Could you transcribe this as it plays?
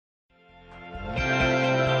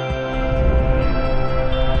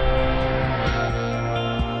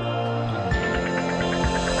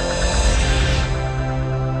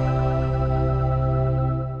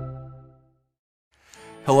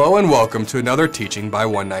Hello and welcome to another teaching by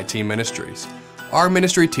 119 Ministries. Our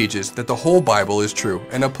ministry teaches that the whole Bible is true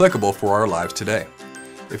and applicable for our lives today.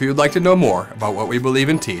 If you would like to know more about what we believe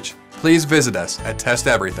and teach, please visit us at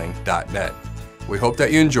testeverything.net. We hope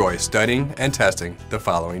that you enjoy studying and testing the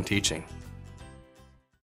following teaching.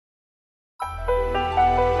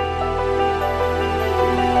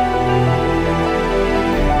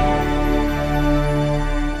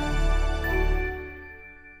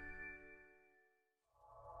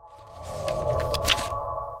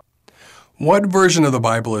 What version of the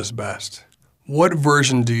Bible is best? What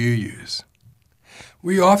version do you use?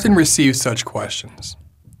 We often receive such questions.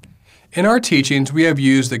 In our teachings, we have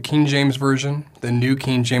used the King James Version, the New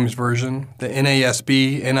King James Version, the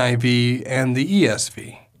NASB, NIV, and the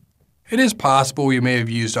ESV. It is possible we may have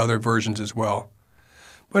used other versions as well,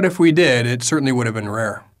 but if we did, it certainly would have been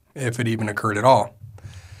rare, if it even occurred at all.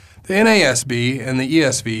 The NASB and the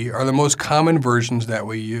ESV are the most common versions that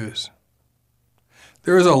we use.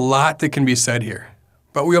 There is a lot that can be said here,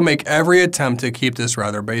 but we'll make every attempt to keep this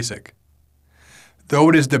rather basic. Though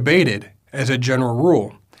it is debated, as a general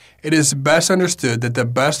rule, it is best understood that the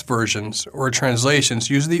best versions or translations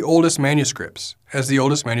use the oldest manuscripts, as the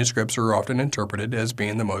oldest manuscripts are often interpreted as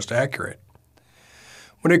being the most accurate.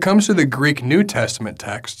 When it comes to the Greek New Testament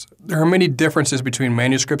texts, there are many differences between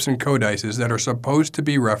manuscripts and codices that are supposed to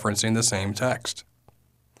be referencing the same text.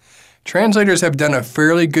 Translators have done a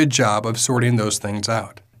fairly good job of sorting those things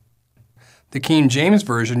out. The King James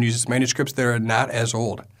Version uses manuscripts that are not as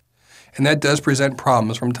old, and that does present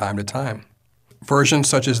problems from time to time. Versions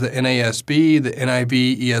such as the NASB, the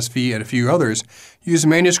NIV, ESV, and a few others use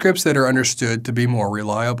manuscripts that are understood to be more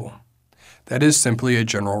reliable. That is simply a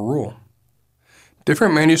general rule.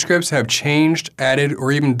 Different manuscripts have changed, added,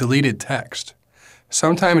 or even deleted text.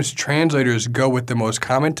 Sometimes translators go with the most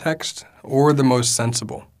common text or the most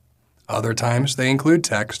sensible. Other times they include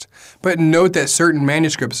text, but note that certain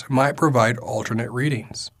manuscripts might provide alternate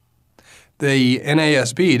readings. The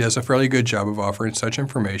NASB does a fairly good job of offering such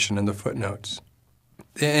information in the footnotes.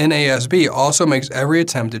 The NASB also makes every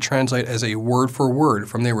attempt to translate as a word for word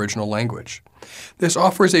from the original language. This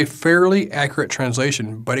offers a fairly accurate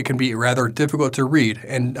translation, but it can be rather difficult to read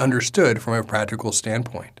and understood from a practical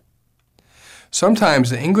standpoint. Sometimes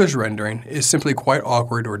the English rendering is simply quite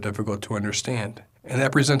awkward or difficult to understand, and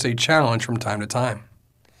that presents a challenge from time to time.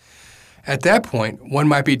 At that point, one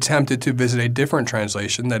might be tempted to visit a different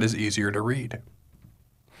translation that is easier to read.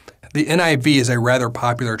 The NIV is a rather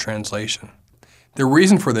popular translation. The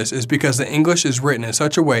reason for this is because the English is written in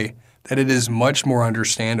such a way that it is much more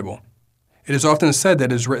understandable. It is often said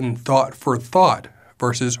that it is written thought for thought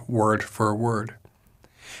versus word for word.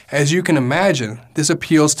 As you can imagine, this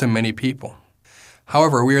appeals to many people.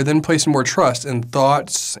 However, we are then placing more trust in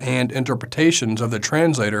thoughts and interpretations of the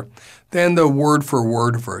translator than the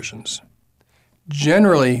word-for-word versions.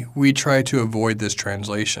 Generally, we try to avoid this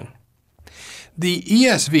translation. The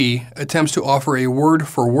ESV attempts to offer a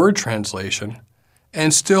word-for-word translation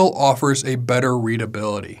and still offers a better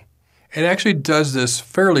readability. It actually does this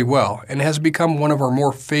fairly well and has become one of our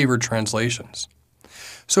more favored translations.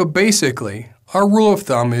 So basically, our rule of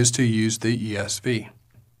thumb is to use the ESV.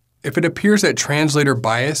 If it appears that translator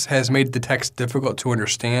bias has made the text difficult to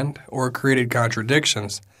understand or created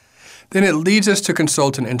contradictions, then it leads us to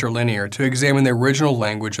consult an interlinear to examine the original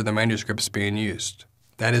language of the manuscripts being used.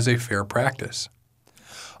 That is a fair practice.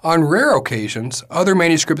 On rare occasions, other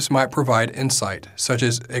manuscripts might provide insight, such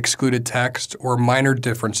as excluded text or minor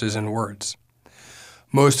differences in words.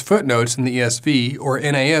 Most footnotes in the ESV or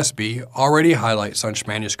NASB already highlight such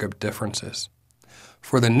manuscript differences.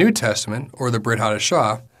 For the New Testament, or the Brit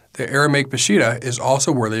Hadashah, the Aramaic Peshitta is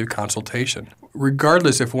also worthy of consultation,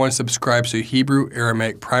 regardless if one subscribes to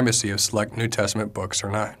Hebrew-Aramaic primacy of select New Testament books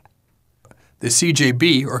or not. The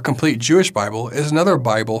CJB, or Complete Jewish Bible, is another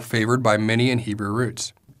Bible favored by many in Hebrew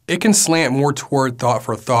roots. It can slant more toward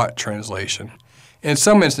thought-for-thought translation. In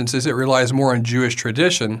some instances, it relies more on Jewish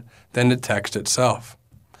tradition than the text itself.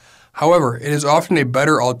 However, it is often a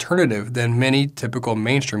better alternative than many typical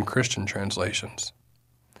mainstream Christian translations.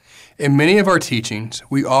 In many of our teachings,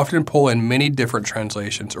 we often pull in many different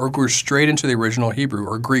translations or go straight into the original Hebrew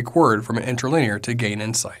or Greek word from an interlinear to gain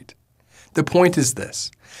insight. The point is this: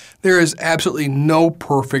 there is absolutely no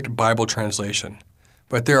perfect Bible translation,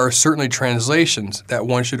 but there are certainly translations that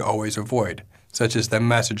one should always avoid, such as the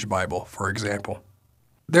Message Bible, for example.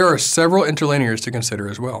 There are several interlinears to consider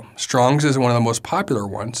as well. Strong's is one of the most popular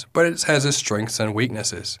ones, but it has its strengths and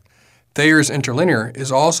weaknesses. Thayer's interlinear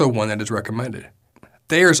is also one that is recommended.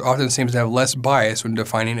 Thayer's often seems to have less bias when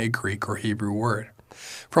defining a Greek or Hebrew word.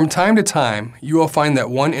 From time to time, you will find that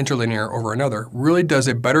one interlinear over another really does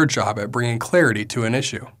a better job at bringing clarity to an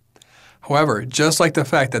issue. However, just like the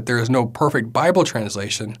fact that there is no perfect Bible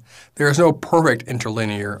translation, there is no perfect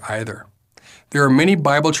interlinear either. There are many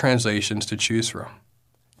Bible translations to choose from.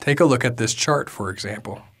 Take a look at this chart, for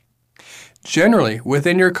example. Generally,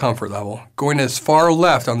 within your comfort level, going as far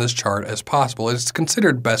left on this chart as possible is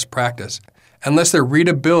considered best practice, unless the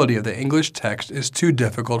readability of the English text is too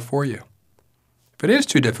difficult for you. If it is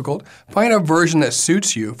too difficult, find a version that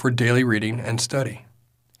suits you for daily reading and study.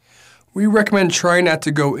 We recommend trying not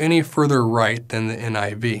to go any further right than the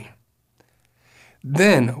NIV.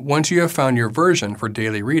 Then, once you have found your version for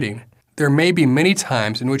daily reading, there may be many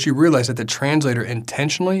times in which you realize that the translator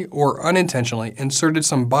intentionally or unintentionally inserted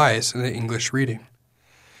some bias in the English reading.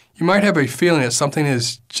 You might have a feeling that something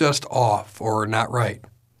is just off or not right,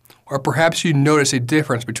 or perhaps you notice a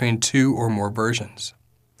difference between two or more versions.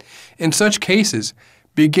 In such cases,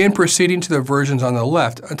 begin proceeding to the versions on the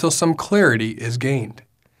left until some clarity is gained.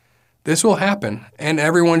 This will happen, and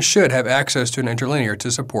everyone should have access to an interlinear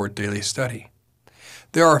to support daily study.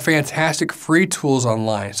 There are fantastic free tools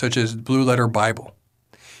online, such as Blue Letter Bible.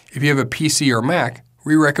 If you have a PC or Mac,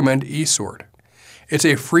 we recommend eSword. It's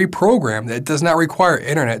a free program that does not require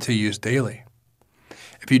internet to use daily.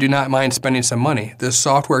 If you do not mind spending some money, this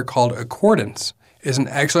software called Accordance is an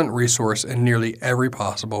excellent resource in nearly every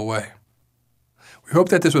possible way. We hope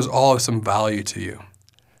that this was all of some value to you.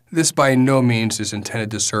 This by no means is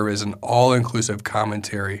intended to serve as an all-inclusive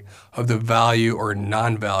commentary of the value or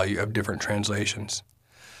non-value of different translations.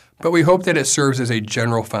 But we hope that it serves as a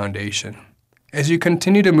general foundation. As you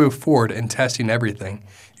continue to move forward in testing everything,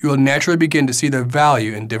 you will naturally begin to see the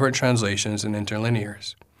value in different translations and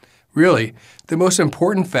interlinears. Really, the most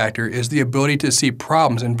important factor is the ability to see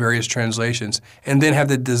problems in various translations and then have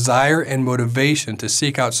the desire and motivation to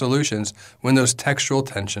seek out solutions when those textual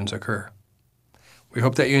tensions occur. We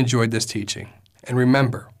hope that you enjoyed this teaching. And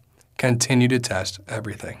remember, continue to test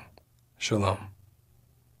everything. Shalom.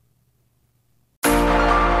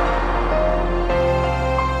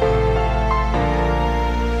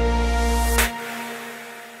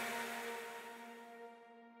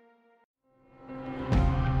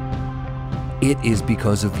 It is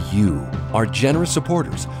because of you, our generous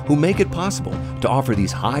supporters, who make it possible to offer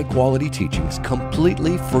these high-quality teachings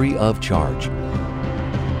completely free of charge.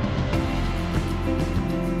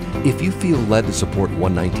 If you feel led to support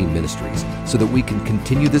 119 Ministries so that we can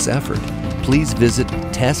continue this effort, please visit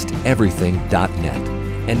testeverything.net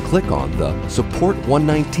and click on the Support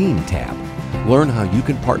 119 tab. Learn how you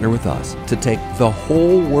can partner with us to take the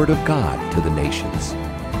whole Word of God to the nations.